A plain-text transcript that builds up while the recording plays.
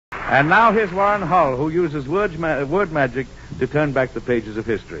And now here's Warren Hull, who uses word magic to turn back the pages of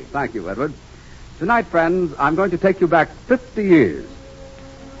history. Thank you, Edward. Tonight, friends, I'm going to take you back 50 years.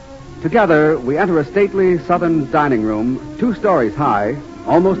 Together, we enter a stately southern dining room, 2 stories high,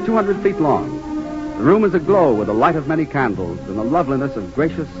 almost 200 feet long. The room is aglow with the light of many candles and the loveliness of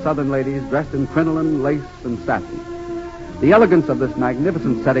gracious southern ladies dressed in crinoline, lace, and satin. The elegance of this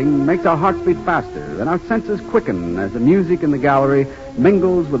magnificent setting makes our hearts beat faster and our senses quicken as the music in the gallery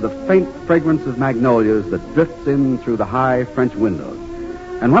mingles with the faint fragrance of magnolias that drifts in through the high French windows.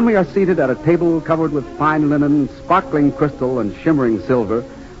 And when we are seated at a table covered with fine linen, sparkling crystal, and shimmering silver,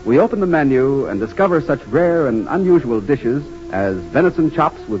 we open the menu and discover such rare and unusual dishes as venison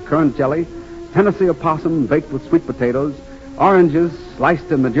chops with currant jelly, Tennessee opossum baked with sweet potatoes, oranges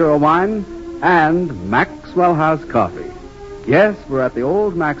sliced in Madeira wine, and Maxwell House coffee. Yes, we're at the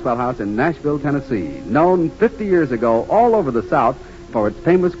old Maxwell House in Nashville, Tennessee, known 50 years ago all over the South for its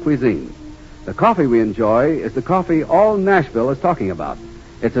famous cuisine. The coffee we enjoy is the coffee all Nashville is talking about.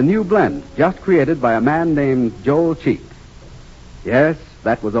 It's a new blend just created by a man named Joel Cheek. Yes,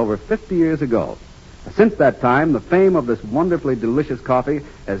 that was over 50 years ago. Since that time, the fame of this wonderfully delicious coffee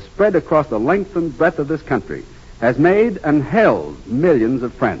has spread across the length and breadth of this country, has made and held millions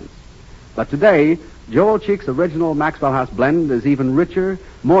of friends. But today, Joel Cheek's original Maxwell House blend is even richer,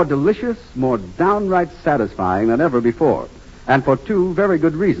 more delicious, more downright satisfying than ever before. And for 2 very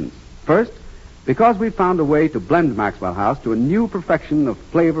good reasons. First, because we've found a way to blend Maxwell House to a new perfection of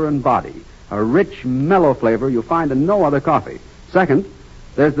flavor and body, a rich, mellow flavor you'll find in no other coffee. Second,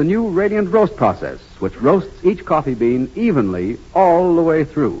 there's the new radiant roast process, which roasts each coffee bean evenly all the way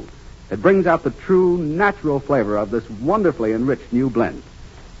through. It brings out the true, natural flavor of this wonderfully enriched new blend.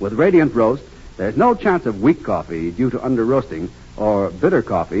 With radiant roast, there's no chance of weak coffee due to under-roasting or bitter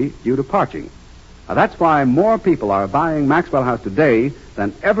coffee due to parching. Now, that's why more people are buying Maxwell House today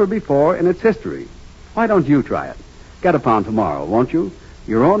than ever before in its history. Why don't you try it? Get a pound tomorrow, won't you?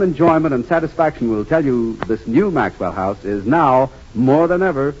 Your own enjoyment and satisfaction will tell you this new Maxwell House is now, more than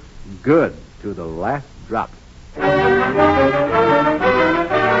ever, good to the last drop.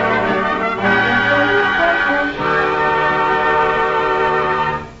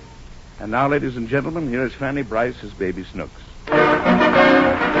 And now, ladies and gentlemen, here is Fanny, Brice, his baby Snooks.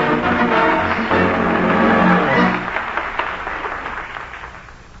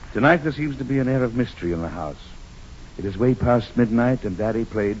 Tonight there seems to be an air of mystery in the house. It is way past midnight, and Daddy,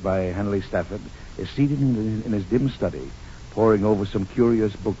 played by Hanley Stafford, is seated in his dim study, poring over some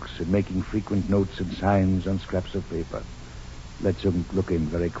curious books and making frequent notes and signs on scraps of paper. Let's him look in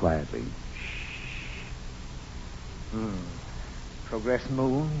very quietly. Progress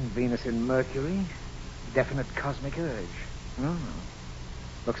moon, Venus in Mercury, definite cosmic urge.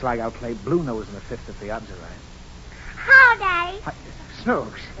 Looks like I'll play Blue Nose in the 5th if the odds are right. How, Daddy?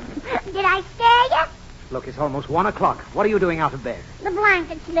 Snooks. Did I scare you? Look, it's almost 1 o'clock. What are you doing out of bed? The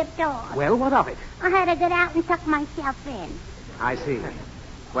blanket slipped off. Well, what of it? I had to get out and tuck myself in. I see.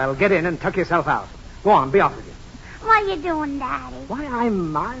 Well, get in and tuck yourself out. Go on, be off with you. What are you doing, Daddy? Why,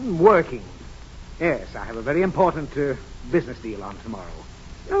 I'm working. Yes, I have a very important business deal on tomorrow.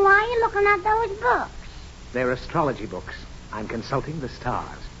 Why are you looking at those books? They're astrology books. I'm consulting the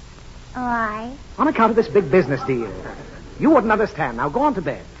stars. Why? On account of this big business deal. You wouldn't understand. Now, go on to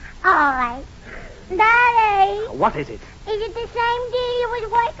bed. All right. Daddy! What is it? Is it the same deal you was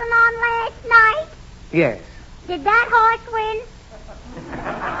working on last night? Yes. Did that horse win?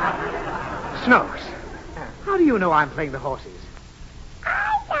 Snooks. How do you know I'm playing the horses?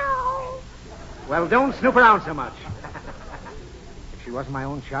 I know. Well, don't snoop around so much. If she wasn't my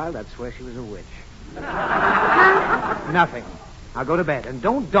own child, I'd swear she was a witch. Nothing. I'll go to bed, and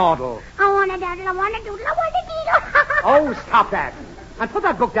don't dawdle. I want to doodle, I want to doodle, I want to doodle. Oh, stop that. And put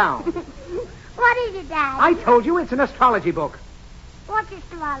that book down. What is it, Dad? I told you it's an astrology book. What's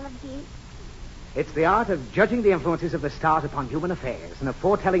astrology? It's the art of judging the influences of the stars upon human affairs and of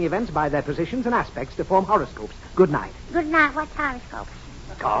foretelling events by their positions and aspects to form horoscopes. Good night. Good night. What's horoscope?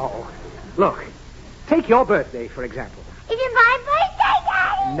 Oh, look. Take your birthday, for example. Is it my birthday,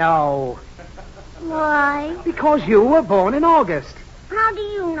 Daddy? No. Why? Because you were born in August. How do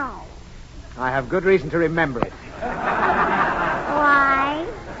you know? I have good reason to remember it. Why?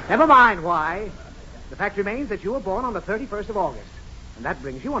 Never mind why. The fact remains that you were born on the 31st of August. And that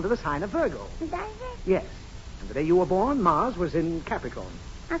brings you under the sign of Virgo. Does it? Yes. And the day you were born, Mars was in Capricorn.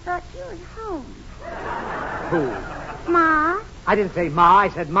 I thought you was home. Who? Ma? I didn't say Ma, I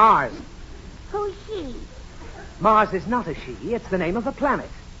said Mars. Who's she? Mars is not a she. It's the name of a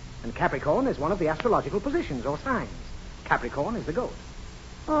planet. And Capricorn is one of the astrological positions or signs. Capricorn is the goat.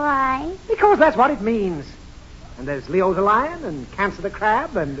 Why? Because that's what it means. And there's Leo the lion and Cancer the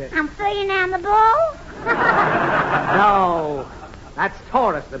crab and... I'm Ferdinand the bull. No, that's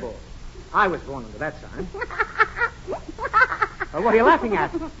Taurus the bull. I was born under that sign. Well, what are you laughing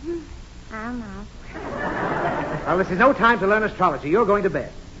at? I don't know. Well, this is no time to learn astrology. You're going to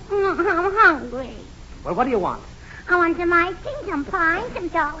bed. I'm hungry. Well, what do you want? I want some ice cream, some pie, some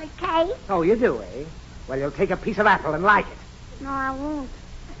chocolate cake. Oh, you do, eh? Well, you'll take a piece of apple and like it. No, I won't.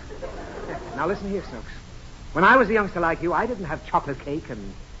 Now, listen here, Snooks. When I was a youngster like you, I didn't have chocolate cake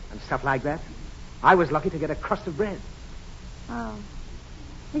and stuff like that. I was lucky to get a crust of bread. Oh.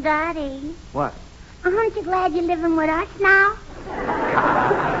 Daddy. What? Aren't you glad you're living with us now?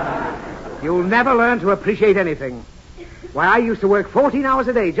 You'll never learn to appreciate anything. Why, I used to work 14 hours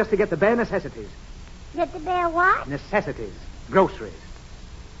a day just to get the bare necessities. Get the bear what? Necessities. Groceries.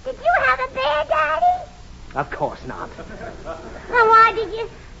 Did you have a bear, Daddy? Of course not. Then why did you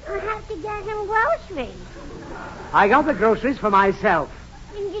have to get him groceries? I got the groceries for myself.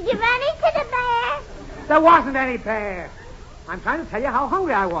 Didn't you give any to the bear? There wasn't any bear. I'm trying to tell you how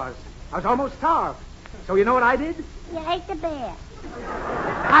hungry I was. I was almost starved. So you know what I did? You ate the bear.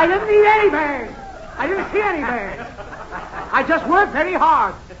 I didn't eat any bears. I didn't see any bears. I just worked very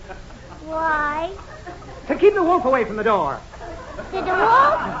hard. Why? To keep the wolf away from the door. Did the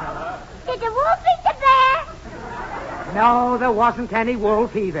wolf eat the bear? No, there wasn't any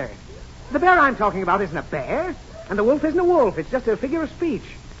wolf either. The bear I'm talking about isn't a bear, and the wolf isn't a wolf. It's just a figure of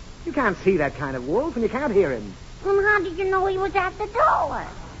speech. You can't see that kind of wolf, and you can't hear him. Well, how did you know he was at the door?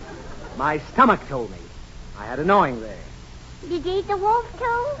 My stomach told me. I had a gnawing there. Did you eat the wolf,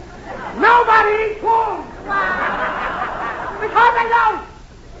 too? Nobody eats wolves! Why? Because they don't!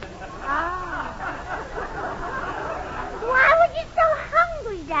 Why were you so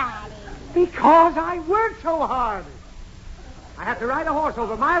hungry, Daddy? Because I worked so hard. I had to ride a horse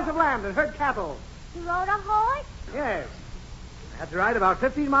over miles of land and herd cattle. You rode a horse? Yes. I had to ride about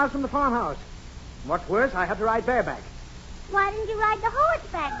 15 miles from the farmhouse. And what's worse, I had to ride bareback. Why didn't you ride the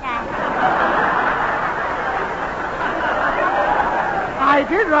horseback, Daddy? I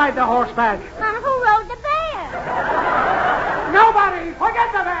did ride the horseback. And who rode the bear? Nobody!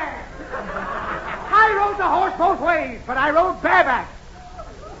 Forget the bear! I rode the horse both ways, but I rode bareback.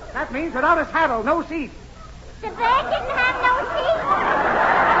 That means without a saddle, no seat. The bear didn't have no teeth?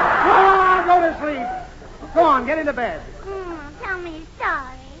 Go to sleep. Go on, get into bed. Tell me a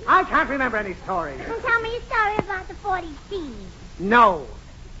story. I can't remember any stories. Tell me a story about the 40 Thieves. No.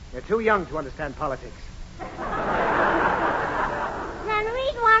 You're too young to understand politics. Then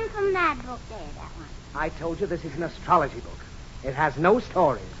read one from that book there, that one. I told you this is an astrology book. It has no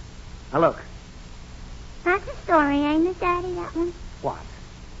stories. Now, look. That's a story, ain't it, Daddy, that one? What?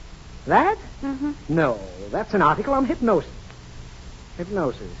 That? Mm-hmm. No, that's an article on hypnosis.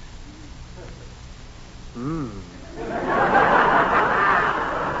 Hypnosis.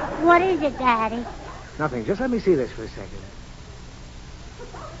 What is it, Daddy? Nothing. Just let me see this for a second.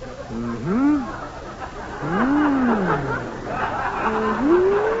 Mm-hmm.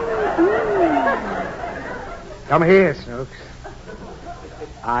 Come here, Snooks.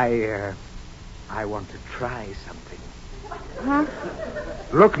 I want to try something. Huh?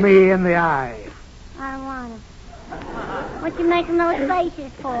 Look me in the eye. I don't want to. What you making those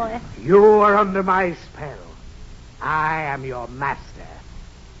faces for? You are under my spell. I am your master.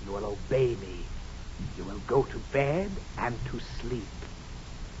 You will obey me. You will go to bed and to sleep.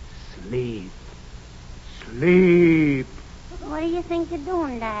 Sleep. Sleep. What do you think you're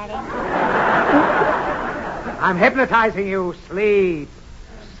doing, Daddy? I'm hypnotizing you. Sleep.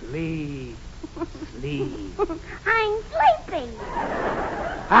 Sleep. Sleep. I'm sleepy.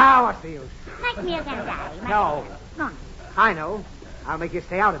 Ah, what's the use? Make me again, Daddy. No. Go on. I know. I'll make you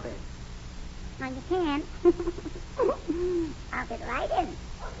stay out of bed. No, you can't. I'll get right in.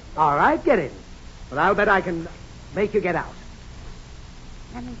 All right, get in. But I'll bet I can make you get out.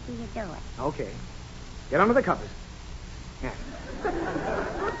 Let me see you do it. Okay. Get under the covers. Yeah.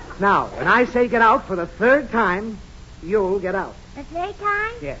 Now, when I say get out for the third time, you'll get out. The third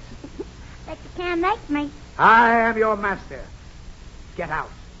time? Yes. But you can't make me. I am your master. Get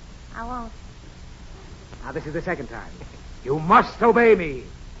out. I won't. Now, this is the second time. You must obey me.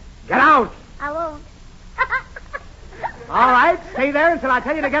 Get out. I won't. All right, stay there until I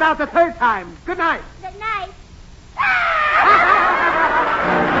tell you to get out the third time. Good night. Good night. Ah!